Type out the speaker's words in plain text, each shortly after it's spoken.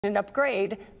and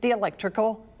upgrade the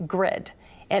electrical grid.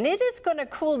 And it is going to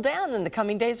cool down in the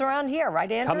coming days around here,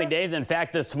 right, Andrew? Coming days. In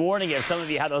fact, this morning, if some of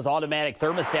you had those automatic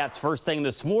thermostats first thing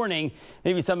this morning,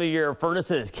 maybe some of your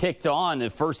furnaces kicked on the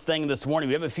first thing this morning.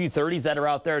 We have a few 30s that are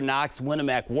out there, Knox,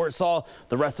 Winamac, Warsaw.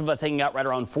 The rest of us hanging out right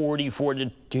around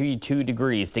 42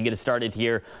 degrees to get us started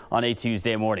here on a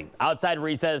Tuesday morning. Outside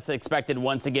recess expected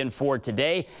once again for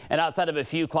today. And outside of a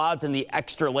few clouds and the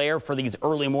extra layer for these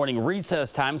early morning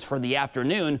recess times for the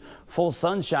afternoon, full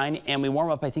sunshine, and we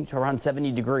warm up, I think, to around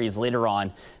 70 degrees later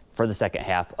on for the second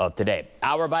half of today.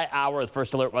 Hour by hour with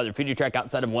First Alert Weather Future Track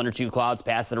outside of 1 or 2 clouds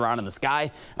passing around in the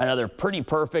sky. Another pretty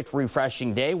perfect,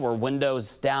 refreshing day. We're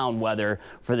windows down weather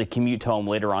for the commute home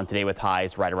later on today with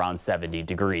highs right around 70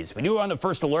 degrees. We do on the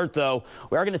First Alert, though,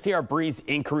 we are going to see our breeze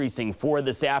increasing for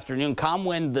this afternoon. Calm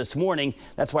wind this morning.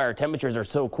 That's why our temperatures are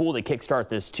so cool to kickstart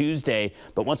this Tuesday.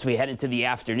 But once we head into the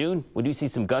afternoon, we do see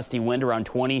some gusty wind around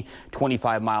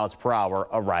 20-25 miles per hour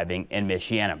arriving in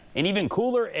Michiana. And even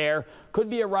cooler air could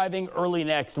be arriving early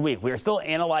next week. We are still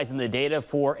analyzing the data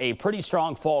for a pretty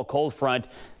strong fall cold front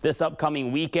this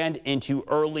upcoming weekend into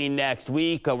early next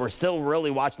week. We're still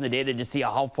really watching the data to see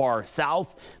how far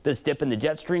south this dip in the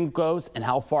jet stream goes and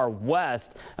how far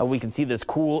west we can see this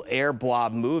cool air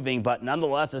blob moving. But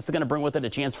nonetheless, this is going to bring with it a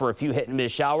chance for a few hit and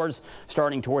miss showers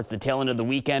starting towards the tail end of the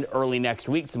weekend, early next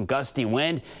week. Some gusty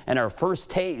wind and our first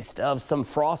taste of some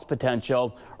frost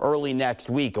potential early next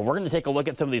week. And we're going to take a look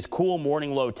at some of these cool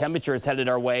morning low temperatures headed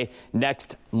our way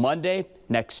next Monday,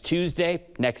 next Tuesday,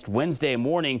 next Wednesday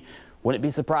morning. Wouldn't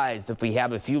be surprised if we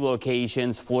have a few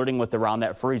locations flirting with around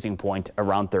that freezing point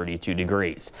around 32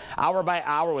 degrees. Hour by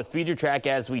hour with Future Track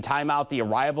as we time out the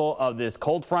arrival of this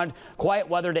cold front. Quiet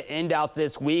weather to end out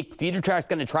this week. Future Track's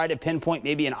going to try to pinpoint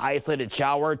maybe an isolated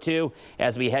shower or two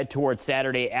as we head towards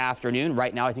Saturday afternoon.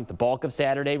 Right now, I think the bulk of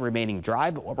Saturday remaining dry,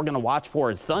 but what we're going to watch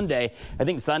for is Sunday. I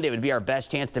think Sunday would be our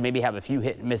best chance to maybe have a few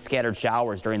hit and miss scattered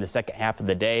showers during the second half of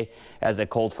the day as a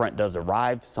cold front does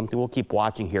arrive. Something we'll keep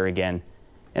watching here again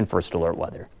and First Alert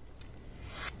Weather.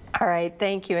 All right,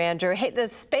 thank you, Andrew. Hey, the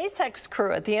SpaceX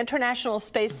crew at the International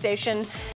Space Station